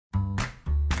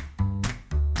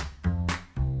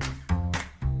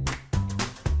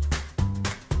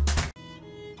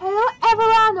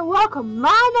Welcome,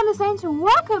 my name is Angel.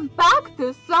 Welcome back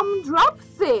to some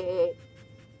Dropsy.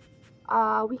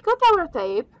 We got our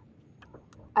tape,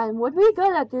 and what we're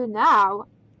gonna do now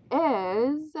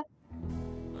is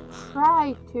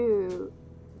try to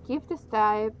give this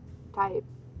tape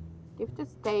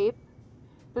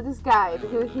to this guy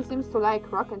because he seems to like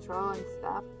rock and roll and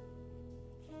stuff.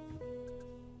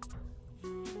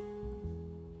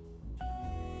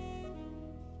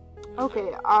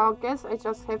 Okay, I guess I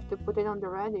just have to put it on the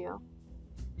radio.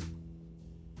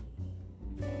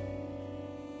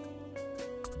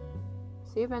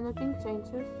 See if anything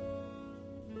changes.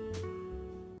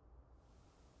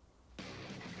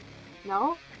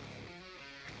 No?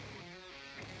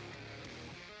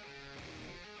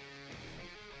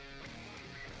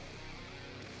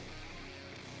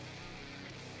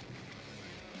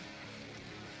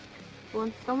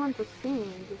 Want someone to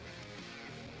sing?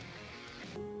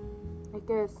 I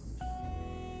guess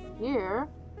here.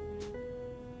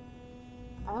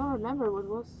 I don't remember what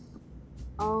was.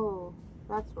 Oh,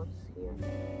 that's what's here.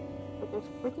 But there's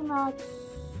pretty much.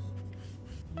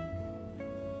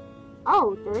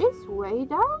 Oh, there is way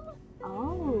down?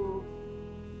 Oh.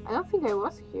 I don't think I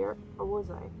was here. Or was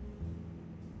I?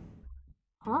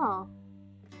 Huh.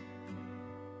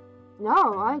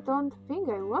 No, I don't think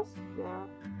I was there.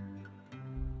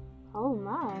 Oh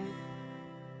my.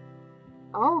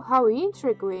 Oh, how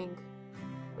intriguing.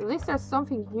 At least there's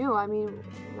something new. I mean,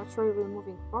 I'm not sure if we're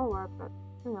moving forward, but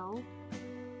you know.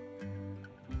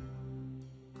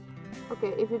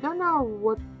 Okay, if you don't know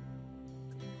what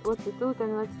to do,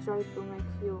 then let's try to make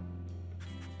you.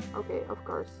 Okay, of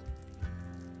course.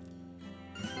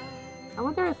 I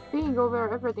wonder if being over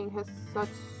everything has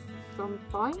some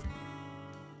point.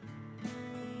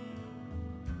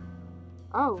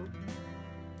 Oh,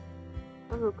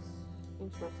 that looks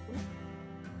interesting.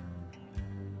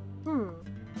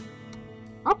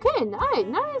 Okay,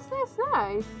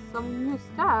 nice. Some new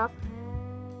stuff.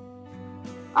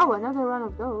 Oh, another one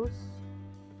of those.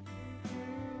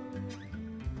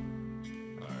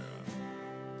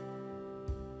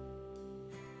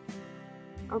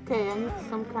 Okay, I need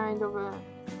some kind of a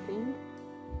thing.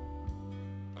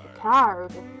 A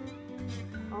card.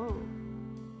 Oh.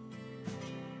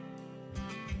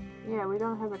 Yeah, we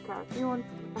don't have a card. Do you want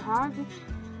a card?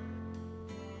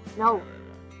 No.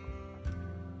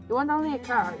 You want only a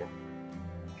card?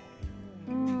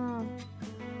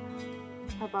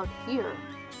 How about here?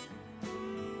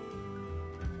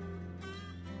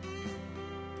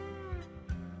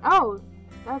 Oh,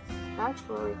 that's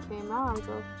where it came out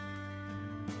of.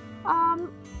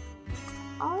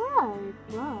 Alright,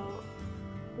 well,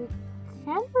 we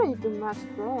can't really do much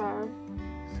there.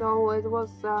 So it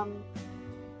was,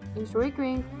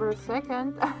 intriguing for a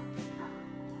second.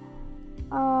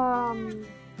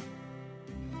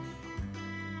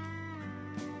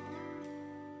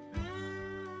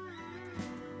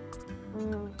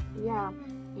 Yeah,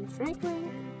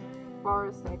 intriguing for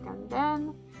a second,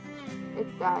 then it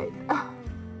died.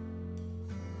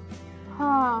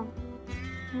 Oh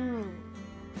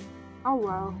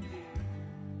well.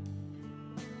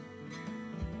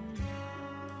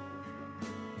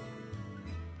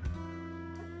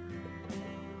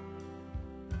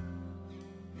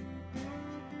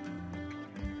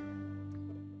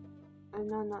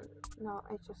 No,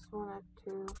 I just wanted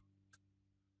to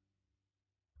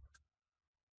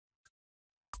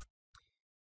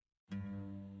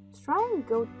try and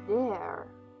go there.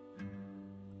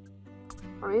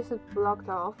 Or is it blocked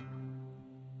off?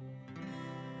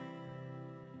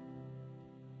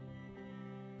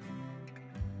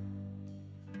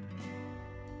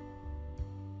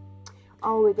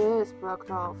 Oh, it is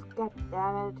blocked off. God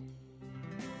damn it.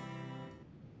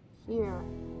 Here.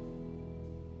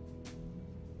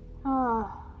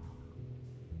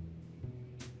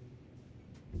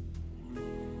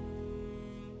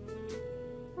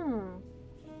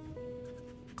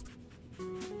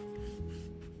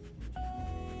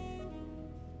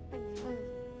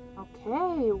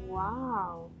 Okay,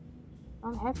 wow.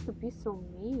 Don't have to be so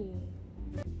mean.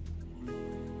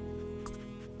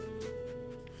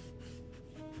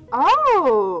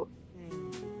 Oh!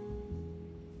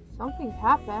 Something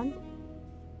happened.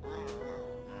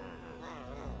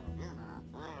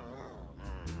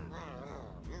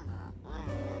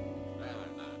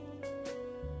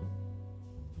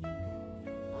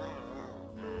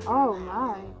 Oh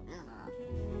my.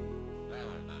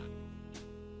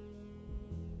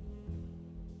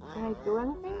 Can I do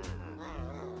anything?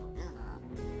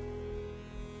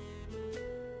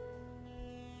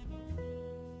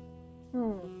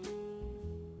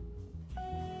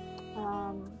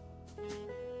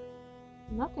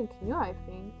 Nothing new, I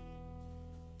think.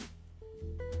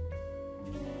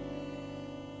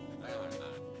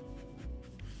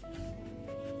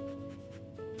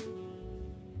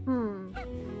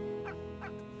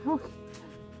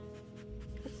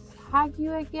 Let's hug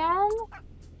you again.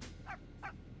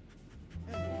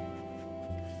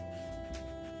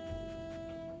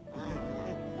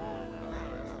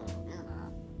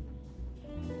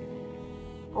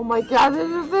 Oh my god, did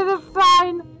you see the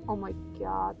sign? Oh my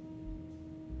god.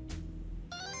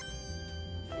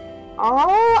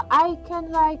 Oh, I can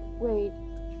like, wait.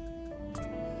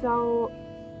 So...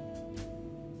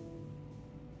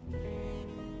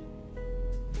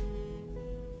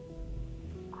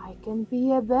 I can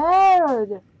be a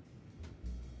bird.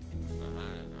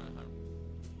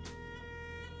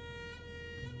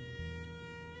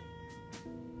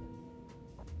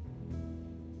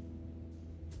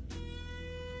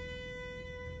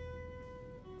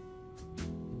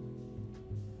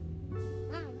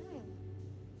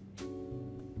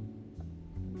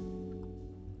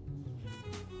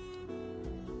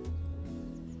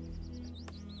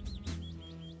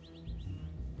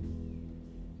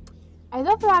 I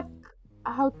love like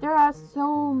how there are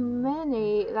so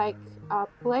many like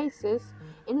places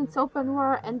in its open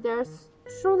world, and there's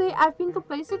truly I've been to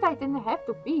places I didn't have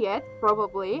to be yet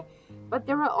probably, but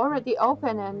they were already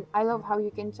open, and I love how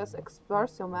you can just explore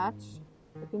so much.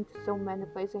 I've been to so many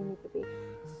places I need to be.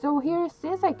 So here,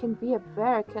 since I can be a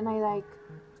bear, can I like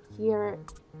here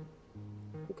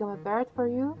become a bird for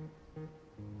you?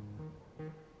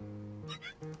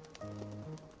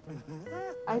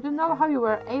 I don't know how you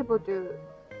were able to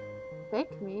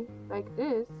take me like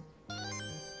this.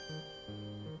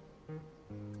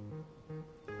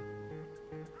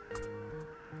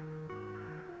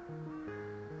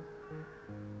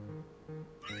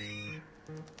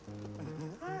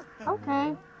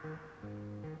 Okay.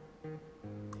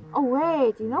 Oh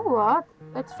wait, you know what?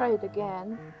 Let's try it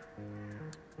again.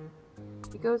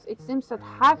 Because it seems that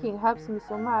hacking helps me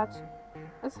so much.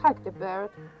 Let's hack the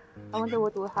bird. I wonder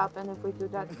what will happen if we do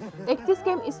that. Like, this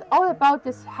game is all about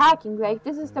this hacking. Like,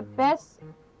 this is the best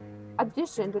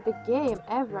addition to the game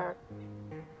ever.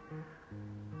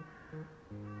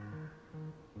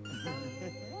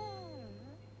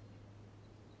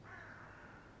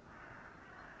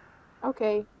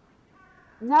 Okay.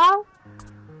 Now,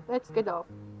 let's get off.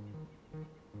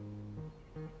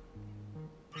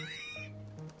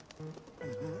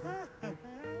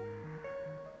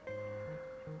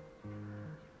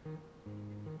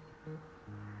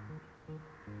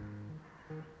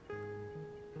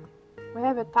 We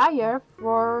have a tire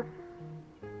for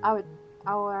our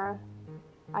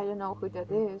I don't know who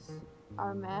that is,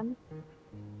 our man.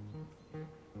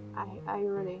 I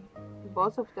really,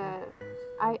 both of the,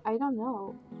 I don't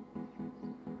know.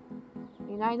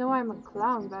 And I know I'm a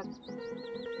clown, but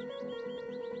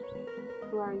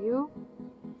who are you?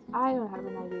 I don't have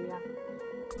an idea.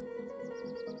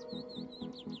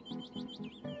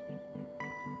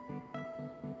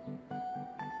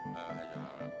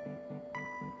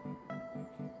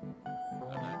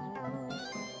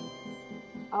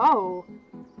 Oh.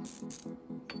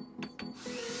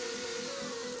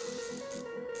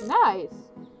 Nice.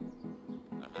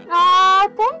 Ah,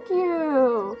 thank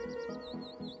you.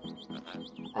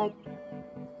 A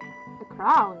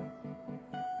crown.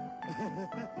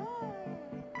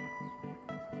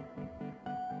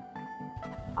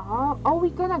 Oh, we're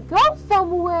gonna go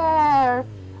somewhere.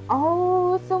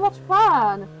 Oh, so much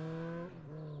fun.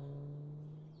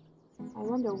 I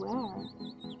wonder where.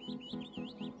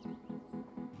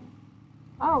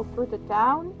 Oh, through the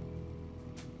town?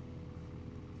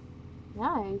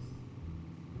 Nice.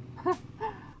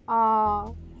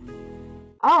 Oh,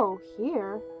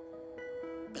 here.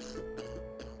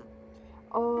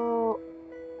 Oh,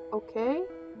 okay.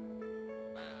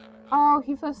 Oh,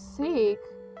 he was sick.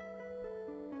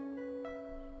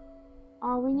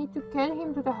 Oh, we need to get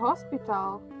him to the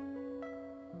hospital.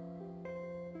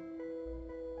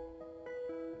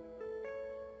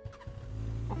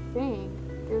 I think,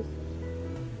 because...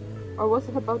 Or was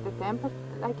it about the temper?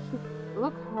 Like,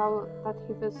 look how that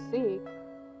he was sick.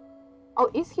 Oh,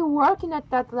 is he working at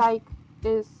that, like,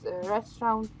 this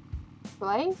restaurant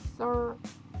place or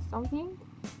something?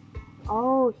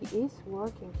 Oh, he is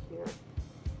working here.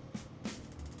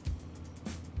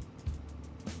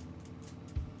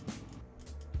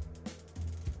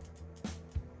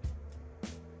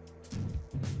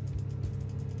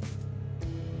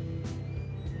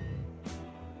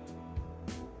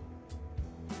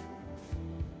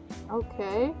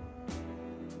 Okay.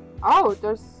 Oh,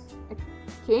 there's a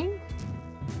king?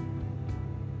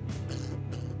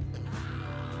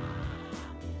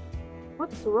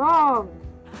 What's wrong?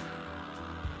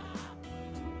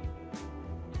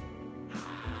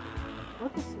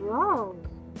 What is wrong?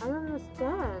 I don't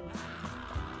understand.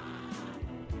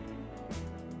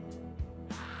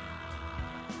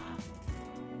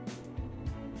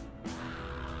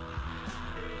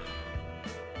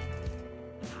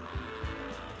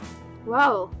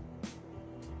 Well,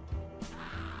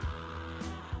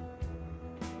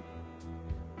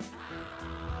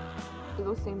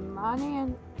 losing money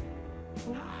and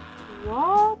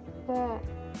what the?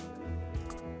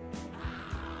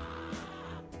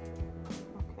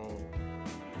 Okay,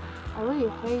 I really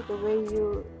hate the way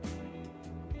you.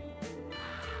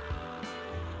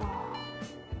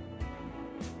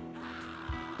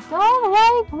 Don't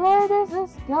like where this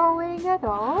is going at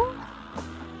all.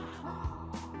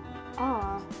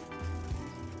 Ah,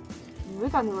 we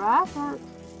can rap or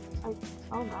I,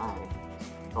 oh my,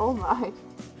 oh my.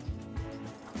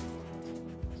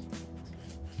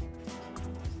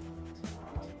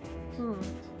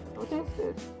 What is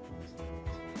this?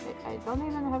 I don't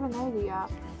even have an idea.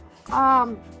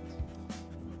 Um,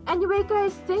 anyway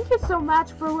guys, thank you so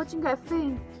much for watching. I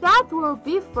think that will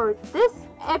be for this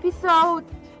episode.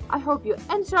 I hope you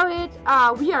enjoy it.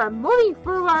 We are moving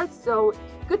forward, so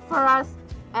good for us.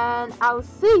 And I'll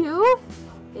see you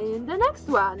in the next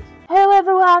one. Hello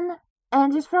everyone,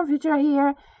 and just from future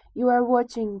here. You are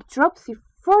watching Dropsy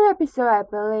 4th episode, I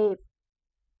believe.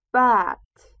 But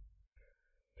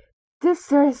this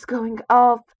series is going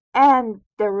off, and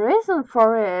the reason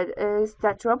for it is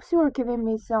that Dropsy were giving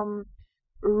me some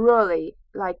really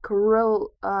real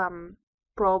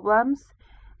problems,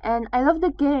 and I love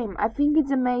the game. I think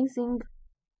it's amazing,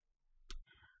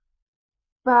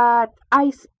 but I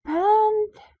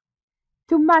spent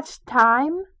too much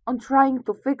time on trying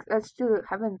to fix. I still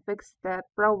haven't fixed the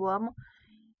problem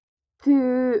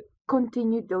to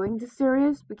continue doing the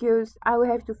series because I will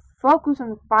have to focus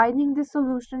on finding the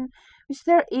solution, which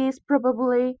there is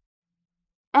probably,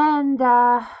 and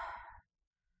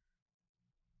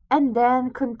then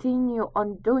continue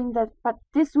on doing that. But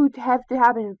this would have to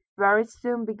happen very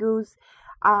soon because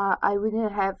I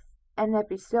wouldn't have an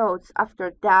episodes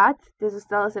after that. This is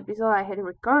the last episode I had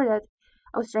recorded.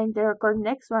 I was trying to record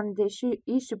next one. The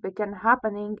issue began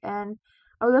happening, and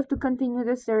I would love to continue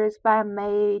the series, but I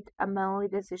made a manly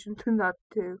decision to not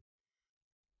to.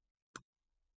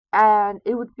 And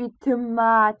it would be too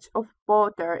much of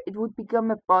bother. It would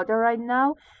become a bother right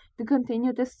now to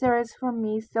continue the series for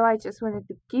me. So I just wanted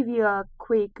to give you a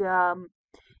quick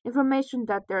information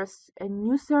that there's a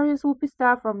new series will be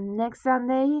start from next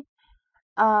Sunday.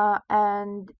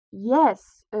 And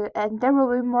yes, and there will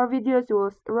be more videos. You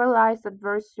will realize that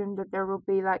very soon that there will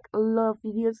be like a lot of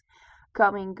videos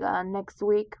coming next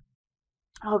week.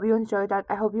 I hope you enjoy that.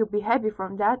 I hope you'll be happy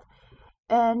from that,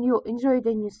 and you'll enjoy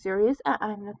the new series.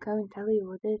 I'm not going to tell you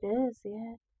what it is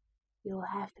yet. You'll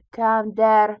have to come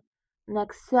there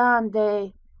next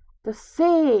Sunday to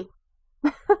see.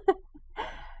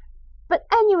 But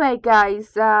anyway,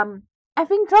 guys, I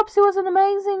think Dropsy was an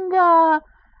amazing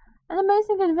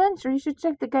adventure. You should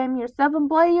check the game yourself and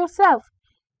play yourself.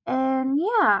 And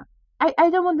yeah, I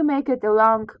don't want to make it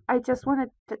long. I just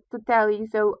wanted to tell you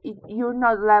so you're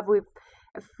not left with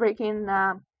a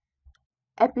freaking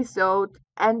episode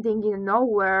ending in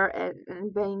nowhere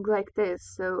and being like this.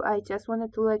 So I just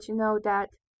wanted to let you know that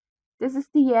this is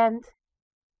the end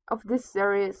of this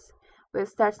series. We'll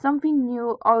start something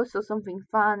new, also something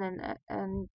fun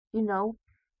and you know,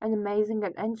 and amazing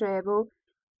and enjoyable.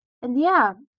 And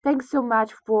yeah, thanks so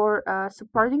much for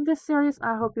supporting this series.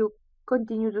 I hope you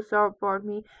continue to support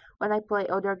me when I play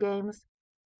other games.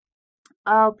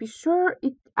 I'll be sure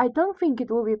it. I don't think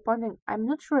it will be pointing. I'm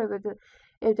not sure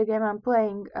if the game I'm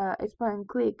playing is playing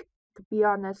click, to be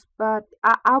honest. But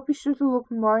I'll be sure to look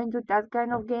more into that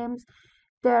kind of games.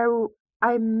 There,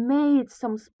 I made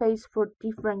some space for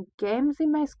different games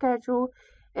in my schedule.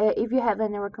 If you have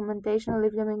any recommendation,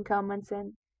 leave them in comments.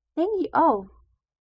 And thank you all.